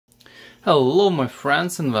Hello my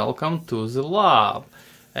friends and welcome to the lab.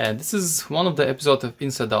 This is one of the episodes of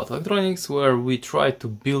Inside Out Electronics where we try to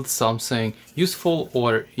build something useful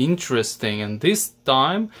or interesting, and this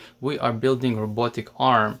time we are building robotic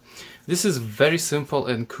arm. This is very simple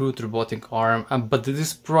and crude robotic arm, but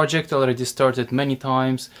this project already started many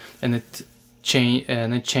times and it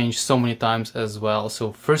changed so many times as well.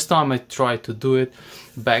 So first time I tried to do it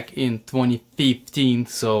back in 2015,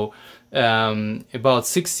 so about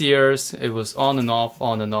 6 years it was on and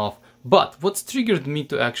off. But what's triggered me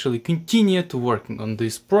to actually continue to working on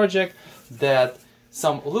this project, that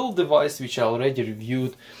some little device which I already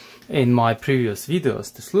reviewed in my previous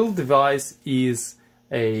videos. This little device is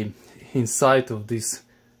inside of this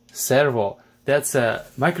servo. That's a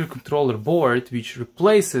microcontroller board which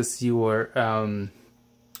replaces your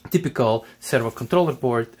typical servo controller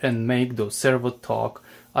board and make those servo talk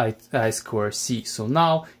I2C. So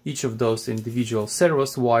now each of those individual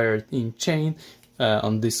servos wired in chain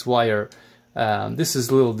on this wire. This is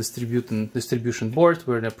a little distribution board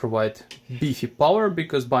where they provide beefy power,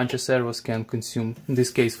 because bunch of servos can consume, in this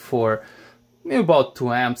case, for about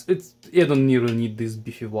 2 amps. You don't really need these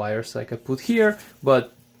beefy wires like I put here,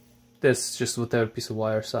 but that's just whatever piece of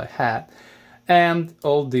wires I had. And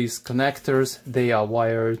all these connectors, they are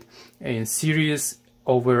wired in series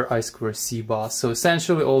over I2C bus. So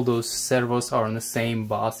essentially all those servos are on the same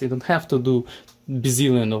bus. You don't have to do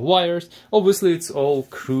bazillion of wires. Obviously it's all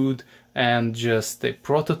crude and just a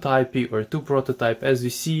prototype or 2 prototype. As you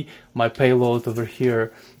see, my payload over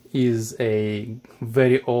here is a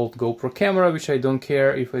very old GoPro camera, which I don't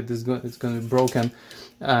care if it's going to be broken,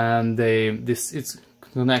 and it's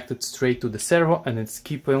connected straight to the servo and it's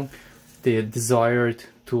keeping the desired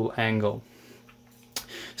tool angle.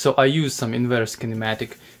 So I use some inverse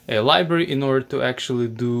kinematic library in order to actually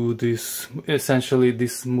do this, essentially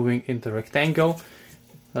this moving into rectangle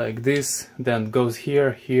like this, then goes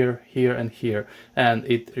here, here, here and here, and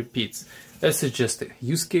it repeats. This is just a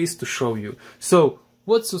use case to show you. So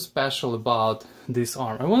what's so special about this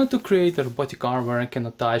arm? I wanted to create a robotic arm where I can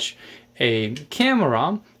attach a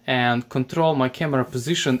camera and control my camera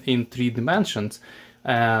position in 3 dimensions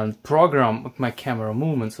and program my camera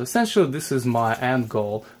movement. So essentially this is my end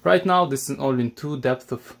goal. Right now this is only in 2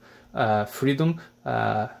 depth of freedom.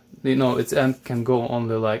 You know, its end can go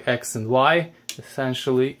only like X and Y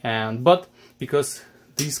essentially, but because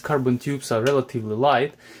these carbon tubes are relatively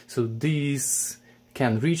light, so these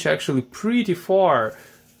can reach actually pretty far.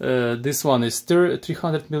 This one is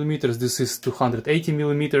 300 millimeters, this is 280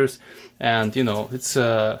 millimeters, and you know, it's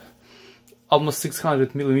almost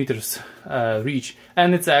 600 millimeters reach.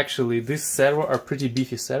 And it's actually, these servos are pretty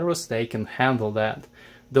beefy servos, they can handle that.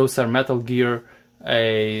 Those are Metal Gear,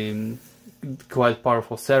 quite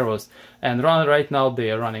powerful servos, and right now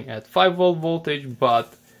they are running at 5-volt voltage,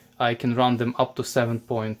 but I can run them up to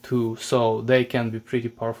 7.2, so they can be pretty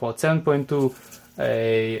powerful. At 7.2,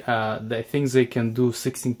 I think they can do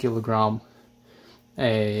 16 kilogram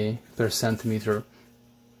per centimeter,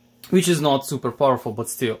 which is not super powerful, but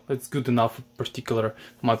still it's good enough for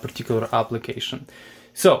my particular application.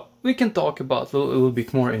 So we can talk about a little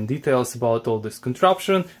bit more in details about all this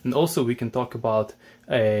contraption, and also we can talk about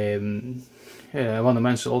I want to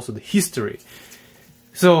mention also the history.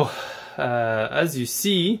 So as you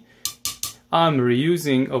see, I'm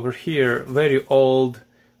reusing over here very old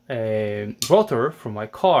rotor from my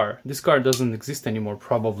car. This car doesn't exist anymore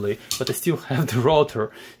probably, but I still have the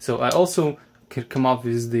rotor. So I also can come up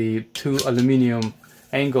with the 2 aluminum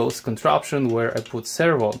angles contraption where I put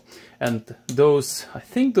servo, and those, I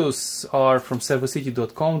think those are from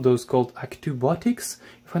servocity.com, those called robotics,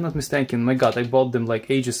 if I'm not mistaken. My god, I bought them like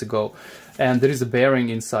ages ago, and there is a bearing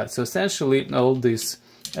inside. So essentially all this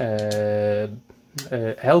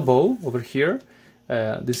elbow over here,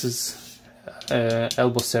 this is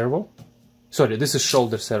elbow servo. Sorry, this is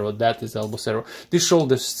shoulder servo, that is elbow servo. This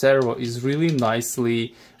shoulder servo is really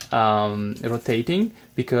nicely rotating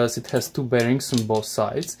because it has 2 bearings on both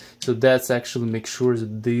sides. So that's actually make sure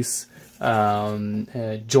that this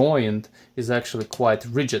joint is actually quite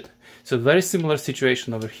rigid. So very similar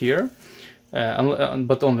situation over here,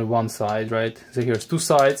 but only one side, right? So here's 2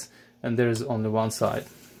 sides and there's only one side.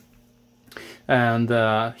 And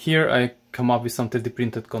here I come up with some 3D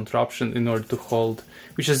printed contraption in order to hold,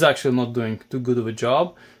 which is actually not doing too good of a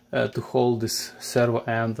job, to hold this servo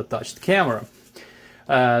and attached camera.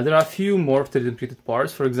 There are a few more 3D printed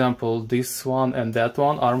parts, for example this one and that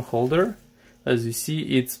one, arm holder. As you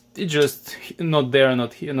see, it just not there,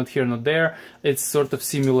 not here, not here, not there. It sort of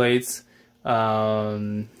simulates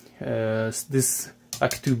this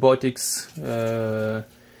robotics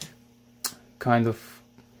kind of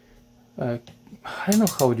I don't know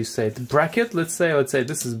how would you say it, bracket, let's say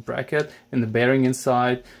this is bracket and the bearing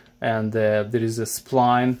inside, and there is a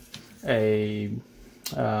spline, a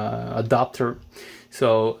adapter.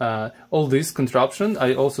 So all this contraption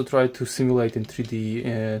I also try to simulate in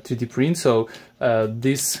 3D print. So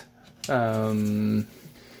this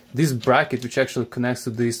bracket, which actually connects to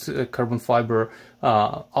this carbon fiber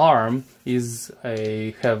arm, is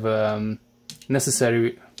have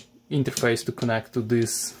necessary interface to connect to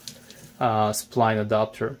this spline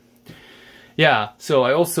adapter. Yeah, so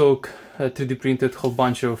I also 3D printed a whole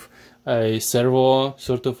bunch of servo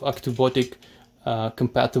sort of robotic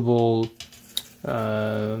compatible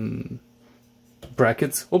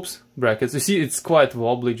brackets. Brackets. You see, it's quite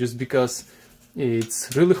wobbly just because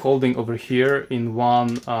it's really holding over here in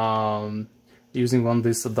one using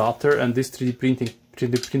this adapter, and this 3D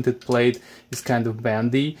printed plate is kind of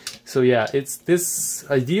bendy. So yeah, it's this,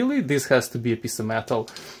 ideally this has to be a piece of metal,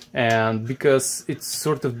 and because it's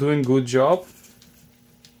sort of doing good job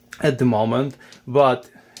at the moment, but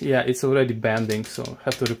yeah, it's already bending, so I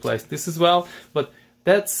have to replace this as well. But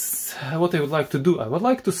that's what I would like to do. I would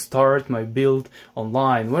like to start my build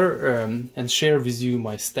online and share with you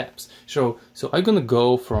my steps. So I'm gonna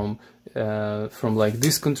go from like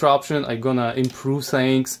this contraption. I'm gonna improve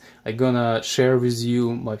things. I'm gonna share with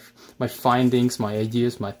you my findings, my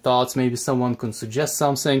ideas, my thoughts. Maybe someone can suggest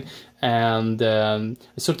something, and I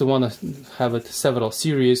sort of want to have several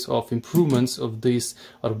series of improvements of this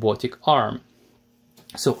robotic arm.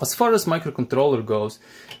 So as far as microcontroller goes,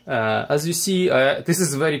 as you see, this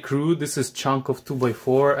is very crude. This is chunk of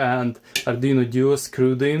 2x4 and Arduino Duo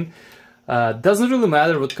screwed in. Doesn't really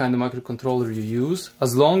matter what kind of microcontroller you use,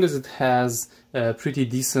 as long as it has pretty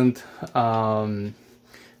decent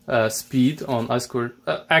speed on I2.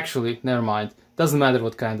 Actually, never mind. Doesn't matter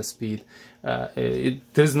what kind of speed.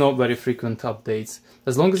 There's no very frequent updates.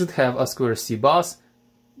 As long as it have I2C bus,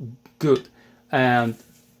 good. And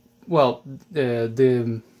well,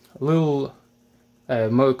 the little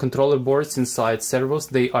controller boards inside servos,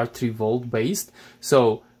 they are 3V based.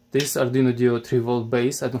 So this Arduino Duo 3V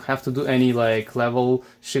base, I don't have to do any like level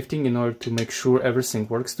shifting in order to make sure everything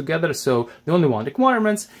works together. So the only one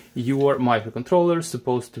requirements, your microcontroller is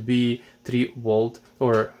supposed to be 3V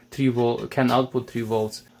or 3V, can output 3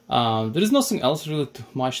 volts. There is nothing else really too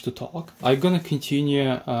much to talk. I'm gonna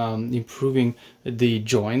continue improving the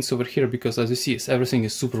joints over here, because as you see, everything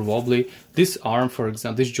is super wobbly. This arm, for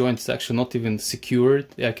example, this joint is actually not even secured.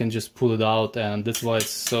 I can just pull it out, and that's why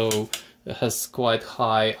it has quite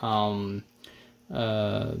high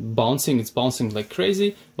bouncing. It's bouncing like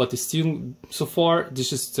crazy, but it's still, so far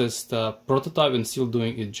this is just a prototype and still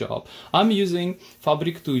doing its job. I'm using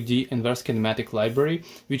Fabric 2D inverse kinematic library,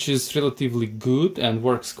 which is relatively good and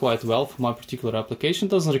works quite well for my particular application.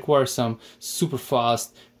 Doesn't require some super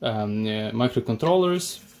fast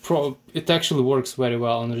microcontrollers. It actually works very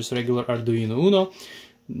well on just regular Arduino Uno,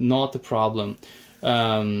 not a problem.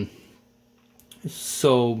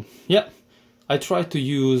 So yeah, I try to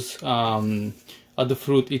use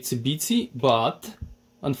Adafruit Itsy Bitsy, but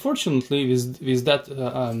unfortunately with that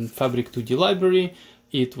Fabric 2D library,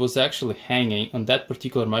 it was actually hanging on that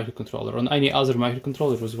particular microcontroller. On any other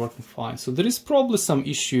microcontroller it was working fine. So there is probably some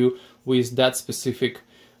issue with that specific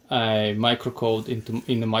microcode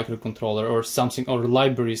in the microcontroller, or something, or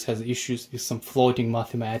libraries has issues with some floating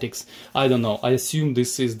mathematics. I don't know. I assume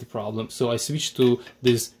this is the problem. So I switched to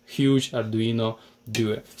this huge Arduino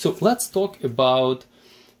Duo. So let's talk about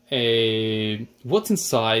what's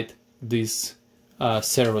inside this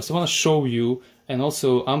servos. I want to show you and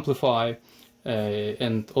also amplify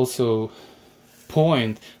and also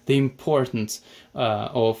point the importance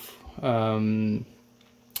of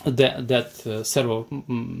that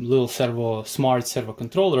smart servo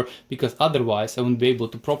controller, because otherwise I wouldn't be able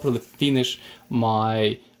to properly finish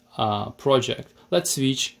my project. Let's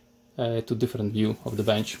switch to different view of the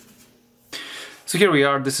bench. So here we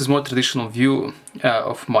are. This is more traditional view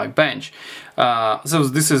of my bench. So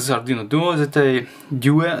this is Arduino Duo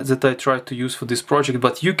that I tried to use for this project,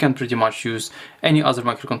 but you can pretty much use any other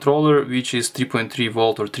microcontroller which is 3.3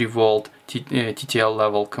 volt or 3 volt TTL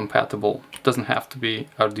level compatible. It doesn't have to be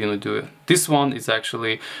Arduino Duo. This one is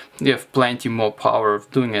actually, you have plenty more power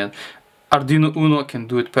of doing it. Arduino Uno can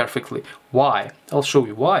do it perfectly. Why? I'll show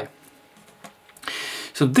you why.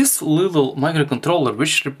 So this little microcontroller,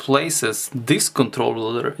 which replaces this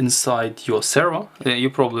controller inside your servo, you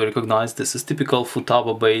probably recognize this is typical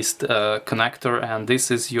Futaba based connector, and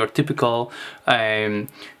this is your typical a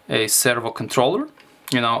servo controller.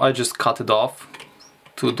 You know, I just cut it off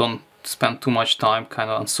to don't spend too much time kind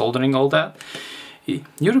of unsoldering all that.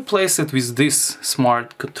 you replace it with this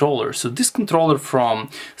smart controller. So this controller from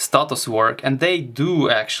Status Work, and they do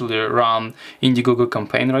actually run Indiegogo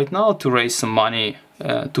campaign right now to raise some money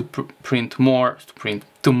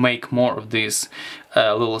to make more of these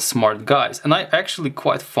little smart guys. And I'm actually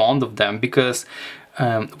quite fond of them because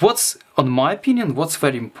on my opinion, what's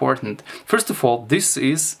very important, first of all, this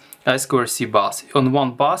is I2C bus. On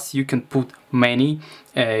one bus you can put many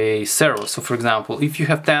servos. So for example, if you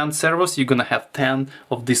have 10 servos, you're gonna have 10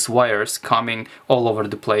 of these wires coming all over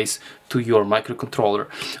the place to your microcontroller.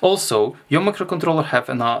 Also, your microcontroller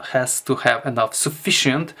has to have enough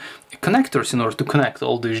sufficient connectors in order to connect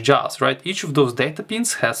all these jobs, right? Each of those data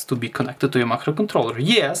pins has to be connected to your microcontroller.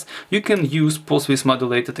 Yes, you can use pulse-width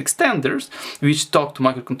modulated extenders which talk to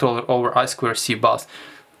microcontroller over I2C bus.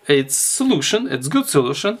 It's solution, it's good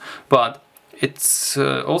solution, but it's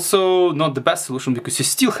also not the best solution because you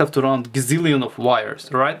still have to run gazillion of wires,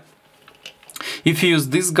 right? If you use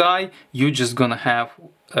this guy, you're just gonna have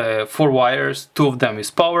 4 wires, 2 of them is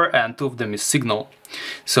power and 2 of them is signal.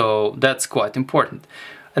 So that's quite important.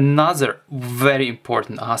 Another very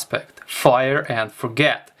important aspect, fire and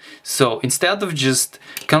forget. So instead of just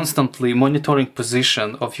constantly monitoring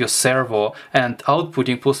position of your servo and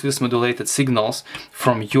outputting pulse-width modulated signals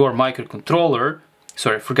from your microcontroller,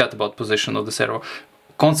 sorry, forget about position of the servo,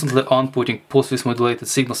 constantly outputting pulse-width modulated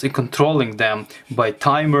signals and controlling them by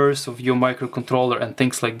timers of your microcontroller and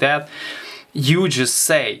things like that, you just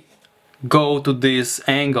say, go to this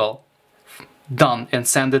angle, done, and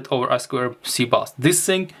send it over I2C bus. This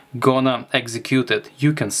thing gonna execute it.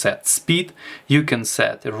 You can set speed, you can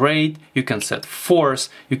set rate, you can set force,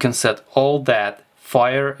 you can set all that,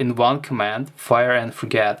 fire in one command, fire and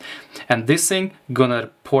forget, and this thing gonna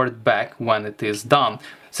report back when it is done.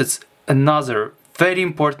 So it's another very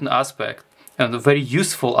important aspect and a very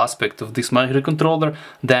useful aspect of this microcontroller.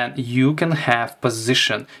 Then you can have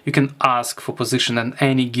position, you can ask for position at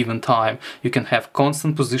any given time, you can have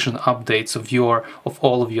constant position updates of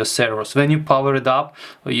all of your servos. When you power it up,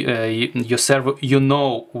 your servo, you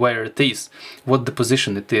know where it is, what the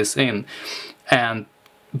position it is in, and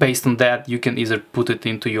based on that you can either put it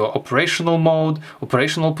into your operational mode,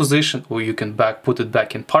 operational position, or you can put it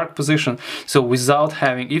back in park position. So without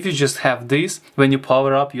having, if you just have this, when you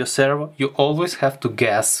power up your servo, you always have to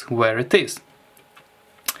guess where it is.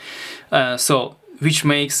 Which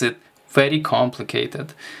makes it very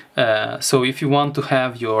complicated. So if you want to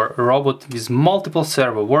have your robot with multiple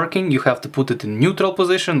servo working, you have to put it in neutral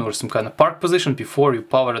position or some kind of park position before you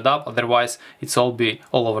power it up, otherwise it's all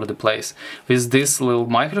over the place. With this little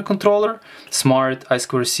microcontroller, smart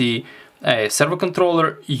I2C servo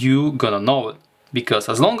controller, you gonna know it. Because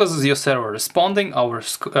as long as your server responding our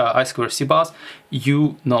I2C bus,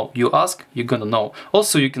 you know, you ask, you're gonna know.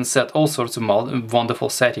 Also, you can set all sorts of wonderful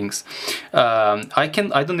settings. I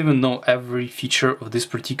don't even know every feature of this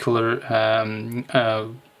particular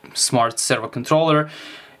smart servo controller,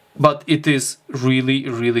 but it is really,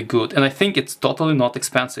 really good, and I think it's totally not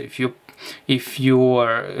expensive. If you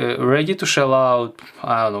are ready to shell out,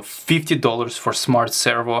 I don't know, $50 for smart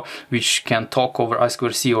servo, which can talk over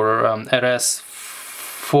I2C or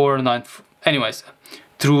RS409, anyways,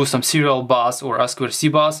 through some serial bus or I2C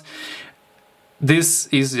bus, this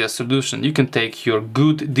is the solution. You can take your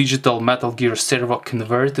good digital Metal Gear servo,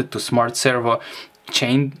 convert it to smart servo,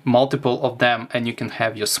 chain multiple of them, and you can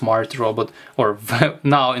have your smart robot, or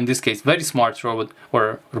now in this case very smart robot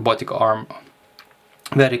or robotic arm,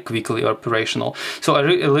 very quickly operational. So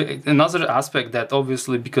another aspect that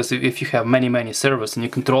obviously, because if you have many servers and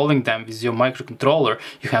you're controlling them with your microcontroller,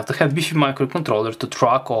 you have to have beefy microcontroller to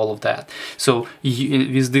track all of that. So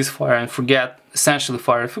with this fire and forget, essentially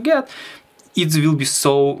fire and forget, it will be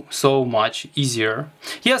so much easier.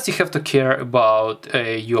 Yes, you have to care about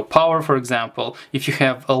your power, for example. If you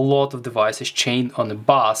have a lot of devices chained on a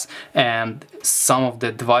bus and some of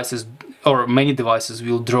the devices or many devices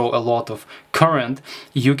will draw a lot of current,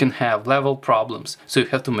 you can have level problems. So you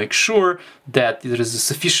have to make sure that there is a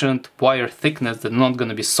sufficient wire thickness that not going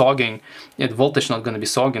to be sogging, the voltage not going to be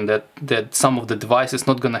sogging, that some of the devices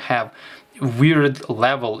not going to have weird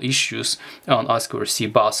level issues on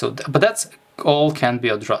I2C bus. So, but that's all can be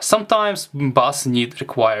addressed. Sometimes bus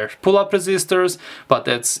require pull-up resistors, but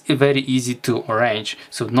that's very easy to arrange,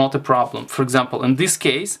 so not a problem. For example, in this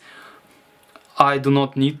case, I do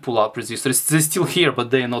not need pull-up resistors. They're still here, but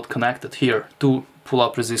they are not connected here to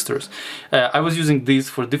pull-up resistors. I was using these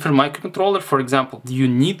for different microcontroller. For example, you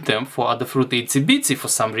need them for Adafruit itsy-bitsy. For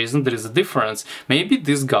some reason, there is a difference. Maybe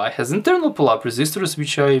this guy has internal pull-up resistors,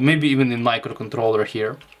 which maybe even in microcontroller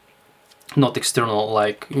here. not external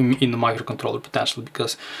like in the microcontroller potentially,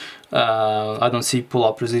 because I don't see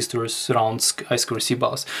pull-up resistors around I2C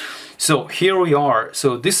bus. So here we are.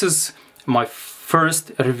 So this is my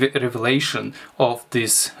first revelation of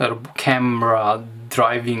this camera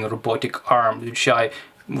driving robotic arm, which I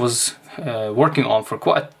was working on for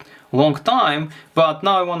quite a long time, but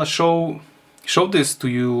now I want to show this to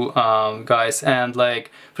you guys. And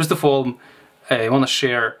like, first of all, I want to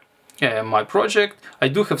share my project. I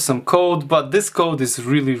do have some code, but this code is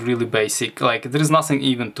really basic. Like, there is nothing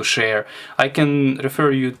even to share. I can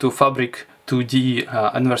refer you to Fabric 2D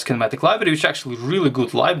inverse kinematic library, which is actually a really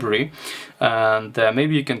good library, and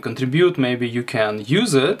maybe you can contribute, maybe you can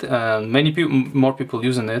use it, and more people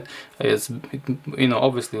using it, you know,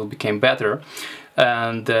 obviously it became better,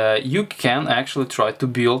 and you can actually try to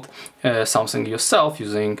build something yourself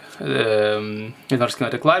using inverse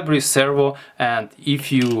kinematic library, Servo, and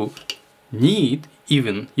if you need,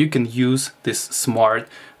 even you can use this smart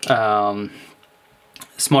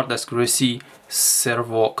I2C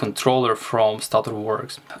servo controller from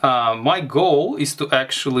StarterWorks. My goal is to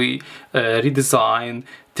actually redesign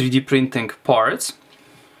 3D printing parts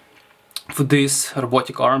for this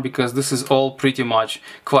robotic arm, because this is all pretty much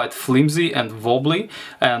quite flimsy and wobbly,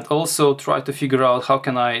 and also try to figure out how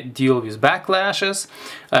can I deal with backlashes.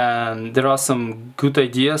 And there are some good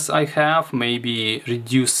ideas I have, maybe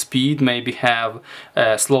reduce speed, maybe have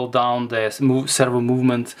slow down the servo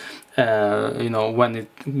movement, you know, when it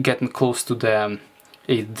getting close to the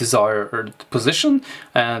desired position,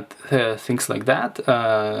 and things like that.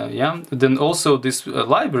 Yeah. Then also this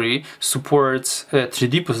library supports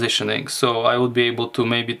 3D positioning, so I would be able to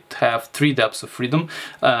maybe have 3 depths of freedom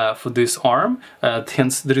for this arm.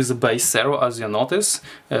 Hence there is a base servo, as you notice.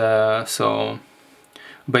 So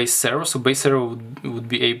base servo would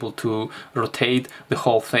be able to rotate the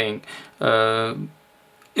whole thing.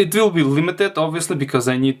 It will be limited, obviously, because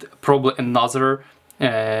I need probably another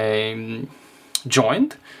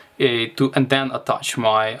joint and then attach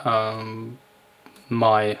my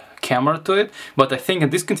my camera to it, but I think in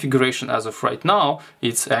this configuration as of right now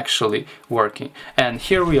it's actually working. And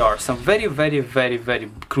here we are, some very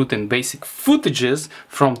crude and basic footages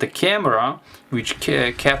from the camera which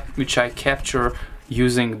I capture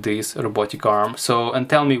using this robotic arm. So, and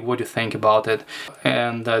tell me what you think about it,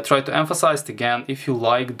 and try to emphasize again, if you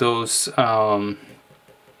like those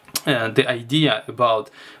the idea about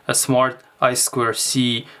a smart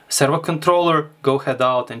I2C servo controller, go head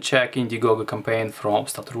out and check Indiegogo campaign from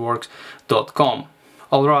starterworks.com.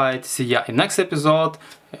 Alright, see ya in next episode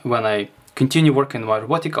when I continue working on my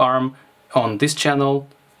robotic arm on this channel,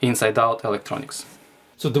 Inside Out Electronics.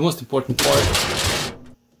 So the most important part